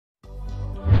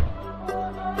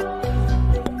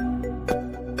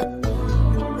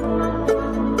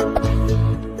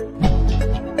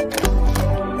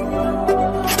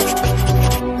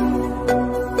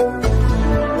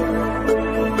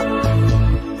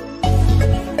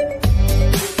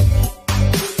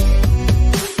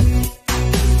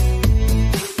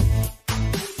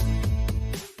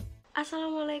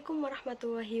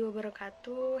warahmatullahi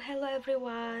wabarakatuh. Hello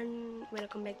everyone,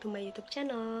 welcome back to my YouTube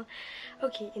channel.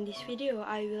 Okay, in this video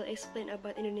I will explain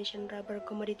about Indonesian rubber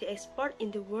commodity export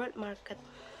in the world market.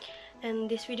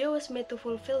 And this video was made to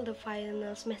fulfill the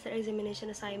final semester examination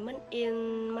assignment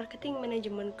in marketing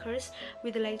management course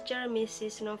with the lecturer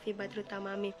Mrs. Novi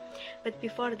Badrutamami. But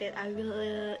before that, I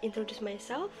will introduce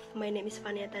myself. My name is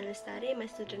Fany Etana Lestari. My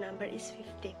student number is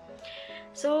 50.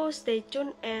 So stay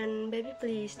tuned and baby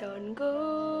please don't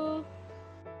go.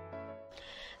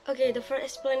 Okay, the first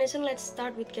explanation, let's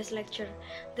start with guest lecture.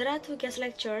 There are two guest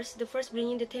lectures, the first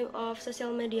bringing the theme of social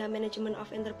media management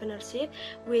of entrepreneurship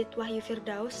with Wahyu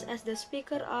Firdaus as the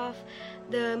speaker of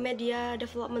the media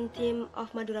development team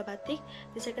of Madura Batik.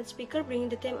 The second speaker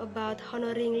bringing the theme about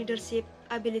honoring leadership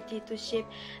ability to shape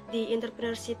the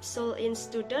entrepreneurship soul in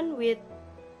student with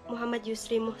Muhammad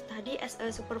Yusri Muhtadi as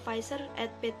a supervisor at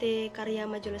PT Karya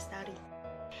Maju Lestari.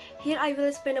 Here I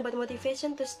will explain about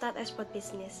motivation to start export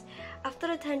business. After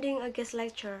attending a guest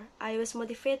lecture, I was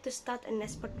motivated to start an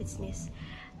export business.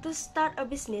 To start a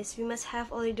business, we must have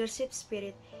a leadership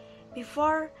spirit.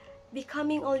 Before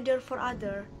becoming a leader for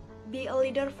others, be a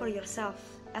leader for yourself.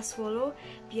 As follow,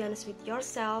 be honest with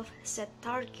yourself, set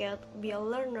target, be a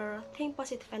learner, think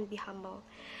positive and be humble.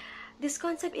 This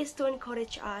concept is to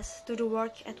encourage us to do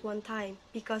work at one time,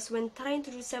 because when trying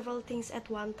to do several things at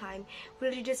one time,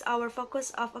 will reduce our focus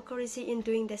of accuracy in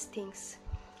doing these things.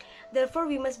 Therefore,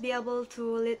 we must be able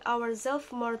to lead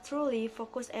ourselves more truly,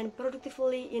 focused and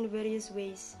productively in various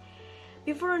ways.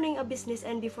 Before running a business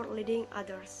and before leading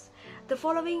others. The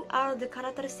following are the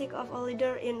characteristics of a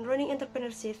leader in running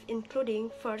entrepreneurship, including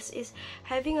first is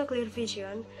having a clear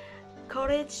vision,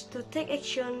 courage to take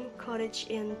action, courage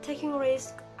in taking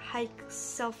risks, high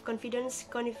self-confidence,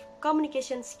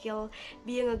 communication skill,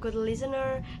 being a good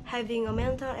listener, having a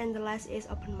mentor, and the last is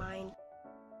open mind.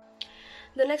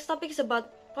 The next topic is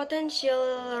about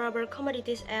potential rubber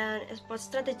commodities and export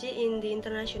strategy in the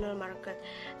international market.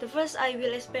 The first I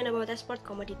will explain about export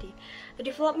commodity. The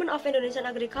development of Indonesian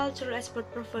agricultural export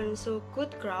proven so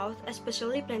good growth,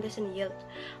 especially plantation yield.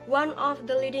 One of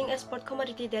the leading export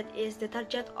commodity that is the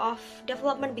target of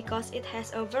development because it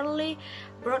has a very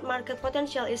broad market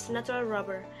potential is natural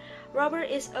rubber. Rubber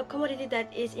is a commodity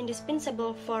that is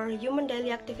indispensable for human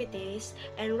daily activities,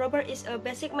 and rubber is a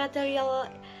basic material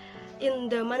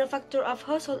in the manufacture of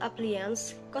household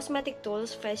appliances, cosmetic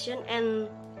tools, fashion, and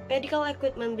medical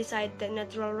equipment. Besides that,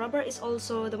 natural rubber is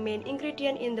also the main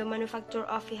ingredient in the manufacture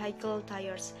of vehicle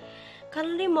tires.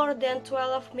 Currently, more than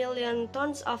 12 million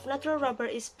tons of natural rubber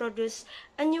is produced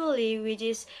annually, which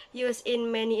is used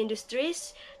in many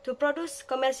industries to produce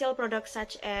commercial products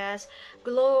such as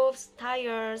gloves,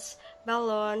 tires,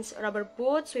 balloons, rubber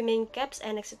boots, swimming caps,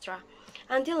 and etc.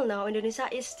 Until now, Indonesia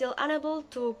is still unable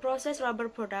to process rubber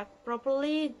product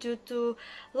properly due to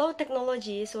low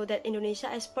technology, so that Indonesia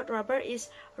export rubber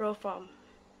is raw form.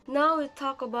 Now we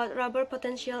talk about rubber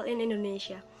potential in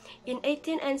Indonesia. In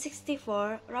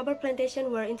 1864, rubber plantations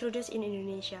were introduced in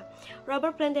Indonesia.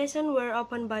 Rubber plantations were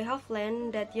opened by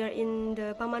Hofland that year in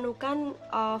the Pamanukan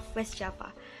of West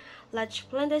Java.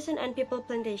 Large plantation and people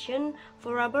plantation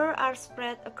for rubber are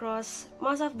spread across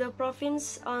most of the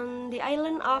province on the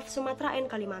island of Sumatra and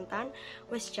Kalimantan,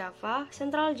 West Java,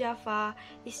 Central Java,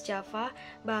 East Java,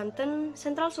 Banten,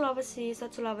 Central Sulawesi,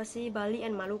 South Sulawesi, Bali,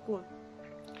 and Maluku.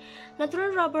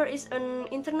 Natural rubber is an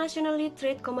internationally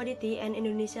traded commodity, and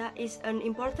Indonesia is an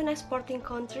important exporting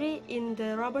country in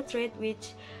the rubber trade,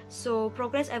 which show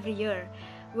progress every year.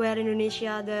 Where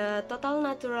Indonesia, the total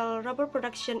natural rubber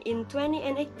production in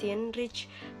 2018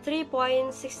 reached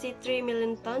 3.63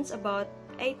 million tons. About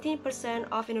 18%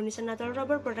 of Indonesian natural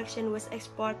rubber production was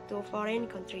exported to foreign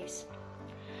countries.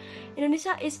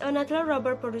 Indonesia is a natural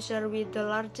rubber producer with the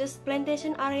largest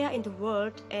plantation area in the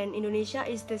world, and Indonesia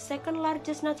is the second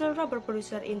largest natural rubber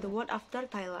producer in the world after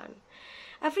Thailand.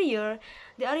 Every year,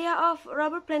 the area of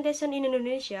rubber plantation in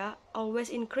Indonesia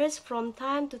always increases from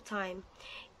time to time.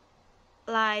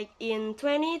 Like in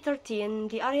 2013,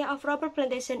 the area of rubber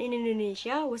plantation in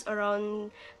Indonesia was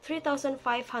around 3,556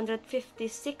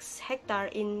 hectares.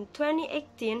 In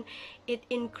 2018, it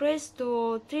increased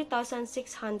to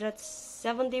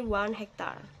 3,671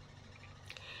 hectares.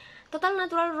 Total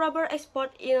natural rubber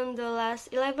export in the last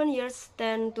 11 years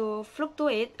tend to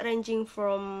fluctuate, ranging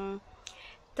from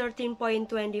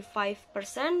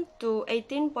 13.25% to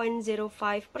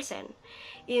 18.05%.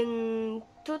 In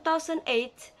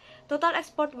 2008, total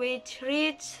export weight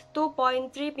reached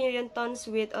 2.3 million tons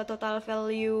with a total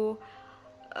value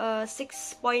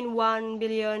 $6.1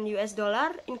 billion,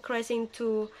 increasing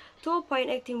to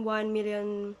 2.81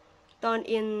 million tons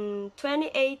in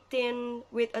 2018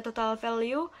 with a total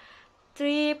value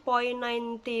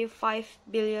 $3.95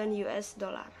 billion US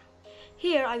dollar.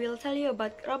 Here I will tell you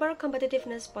about rubber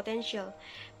competitiveness potential.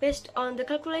 Based on the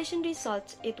calculation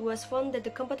results, it was found that the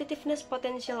competitiveness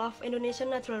potential of Indonesian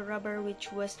natural rubber,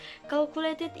 which was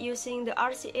calculated using the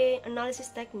RCA analysis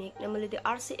technique, namely the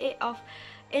RCA of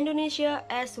Indonesia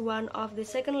as one of the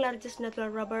second largest natural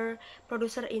rubber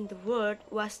producer in the world,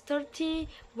 was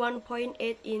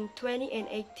 31.8 in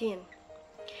 2018.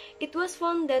 It was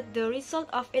found that the result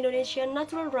of Indonesian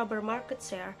natural rubber market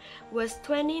share was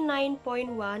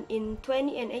 29.1 in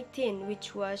 2018,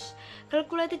 which was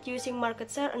calculated using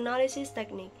market share analysis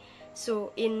technique.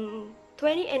 So in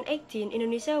 2018,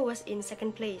 Indonesia was in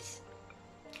second place.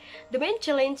 The main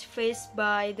challenge faced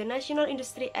by the national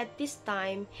industry at this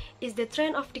time is the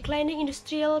trend of declining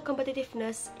industrial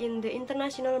competitiveness in the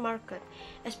international market,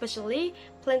 especially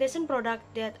plantation products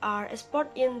that are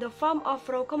exported in the form of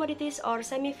raw commodities or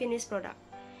semi-finished products.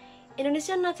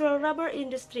 Indonesian natural rubber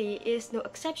industry is no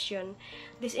exception.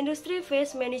 This industry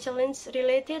faces many challenges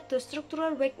related to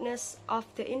structural weakness of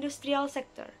the industrial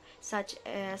sector, such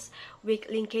as weak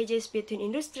linkages between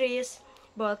industries,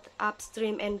 both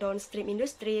upstream and downstream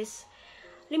industries,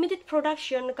 limited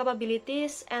production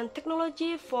capabilities, and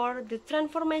technology for the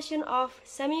transformation of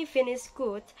semi-finished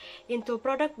goods into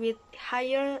product with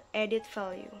higher added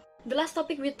value. The last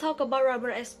topic we talk about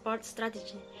rubber export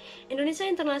strategy. Indonesia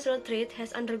international trade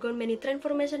has undergone many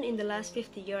transformations in the last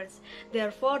 50 years.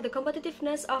 Therefore, the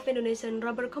competitiveness of Indonesian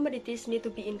rubber commodities need to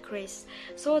be increased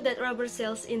so that rubber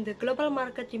sales in the global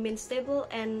market remain stable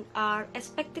and are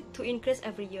expected to increase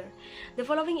every year. The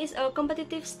following is a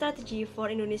competitive strategy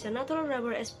for Indonesian natural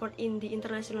rubber export in the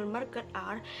international market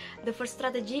are: the first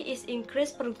strategy is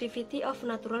increased productivity of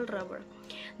natural rubber.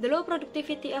 The low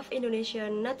productivity of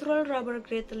Indonesian natural rubber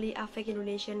greatly affect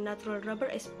Indonesian natural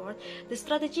rubber export. The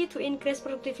strategy to increase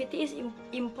productivity is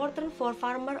important for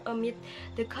farmers amid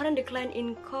the current decline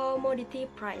in commodity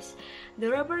price.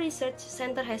 The Rubber Research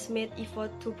Center has made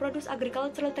effort to produce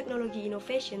agricultural technology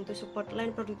innovation to support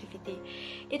land productivity.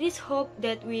 It is hoped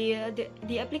that with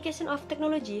the application of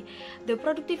technology, the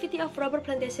productivity of rubber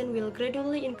plantation will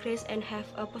gradually increase and have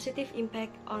a positive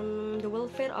impact on the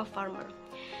welfare of farmers.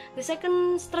 The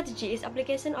second strategy is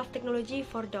application of technology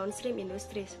for downstream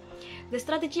industries. The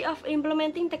strategy of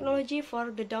implementing technology for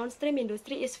the downstream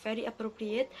industry is very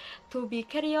appropriate to be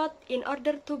carried out in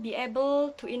order to be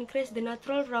able to increase the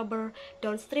natural rubber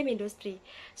downstream industry,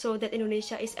 so that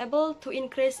Indonesia is able to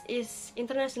increase its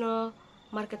international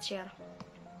market share.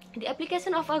 The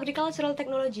application of agricultural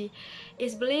technology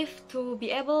is believed to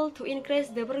be able to increase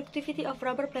the productivity of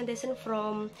rubber plantation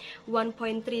from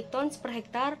 1.3 tons per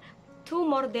hectare to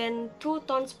more than 2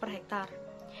 tons per hectare.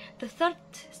 The third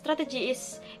strategy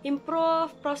is improve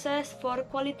process for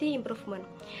quality improvement.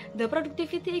 The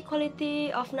productivity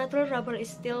quality of natural rubber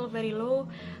is still very low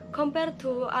compared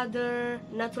to other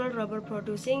natural rubber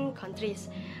producing countries.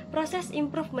 Process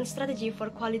improvement strategy for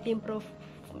quality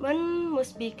improvement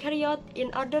must be carried out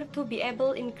in order to be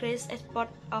able to increase export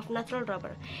of natural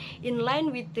rubber. In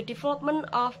line with the development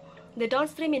of the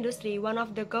downstream industry, one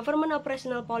of the government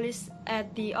operational policies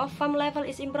at the off-farm level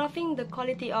is improving the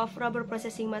quality of rubber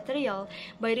processing material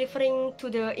by referring to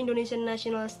the Indonesian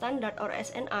National Standard or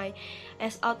SNI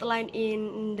as outlined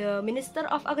in the Minister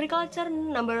of Agriculture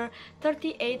number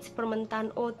 38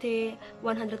 Permentan OT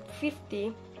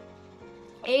 150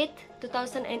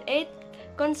 2008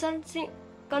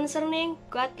 concerning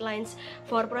guidelines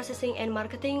for processing and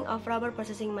marketing of rubber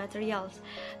processing materials.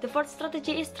 The fourth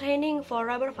strategy is training for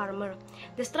rubber farmer.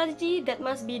 The strategy that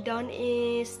must be done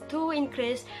is to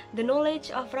increase the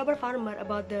knowledge of rubber farmer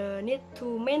about the need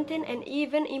to maintain and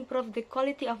even improve the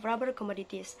quality of rubber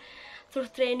commodities through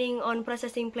training on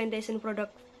processing plantation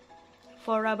product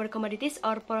for rubber commodities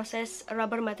or processed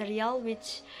rubber material,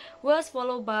 which was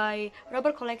followed by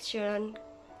rubber collector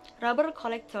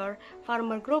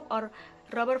farmer group or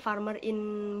rubber farmer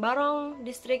in Barong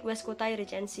District, West Kutai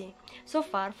Regency. So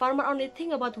far, farmers only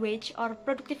think about wage or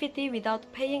productivity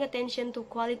without paying attention to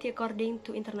quality according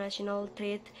to international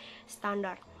trade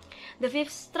standard. The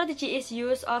fifth strategy is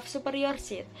use of superior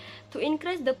seed. To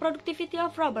increase the productivity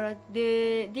of rubber,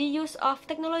 the use of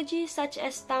technology such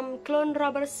as stump clone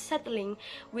rubber settling,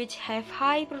 which have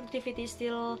high productivity,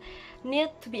 still need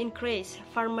to be increased.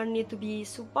 Farmers need to be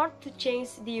supported to change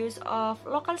the use of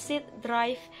local seed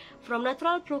derived from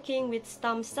natural plucking with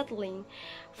stump settling.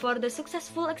 For the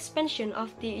successful expansion of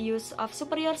the use of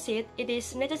superior seed, it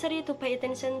is necessary to pay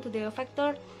attention to the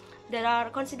factors that are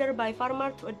considered by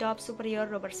farmers to adopt superior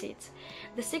rubber seeds.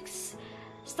 The sixth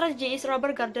strategy is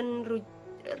rubber garden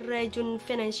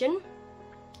rejuvenation.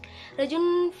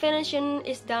 Rejuvenation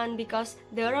is done because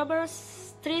the rubber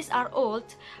trees are old,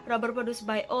 rubber produced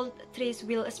by old trees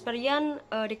will experience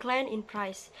a decline in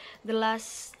price. The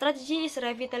last strategy is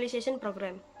revitalization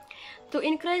program. To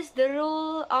increase the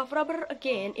rule of rubber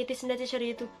again, it is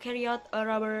necessary to carry out a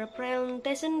rubber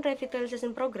plantation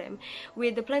revitalization program.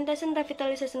 With the plantation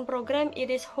revitalization program,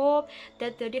 it is hoped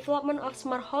that the development of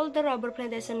smallholder rubber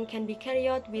plantation can be carried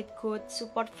out with good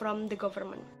support from the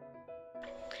government.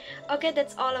 Okay,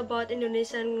 that's all about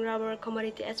Indonesian rubber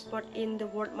commodity export in the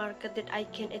world market that I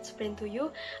can explain to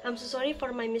you. I'm so sorry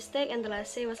for my mistake, and the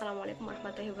last say wassalamualaikum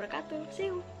warahmatullahi wabarakatuh. See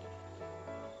you.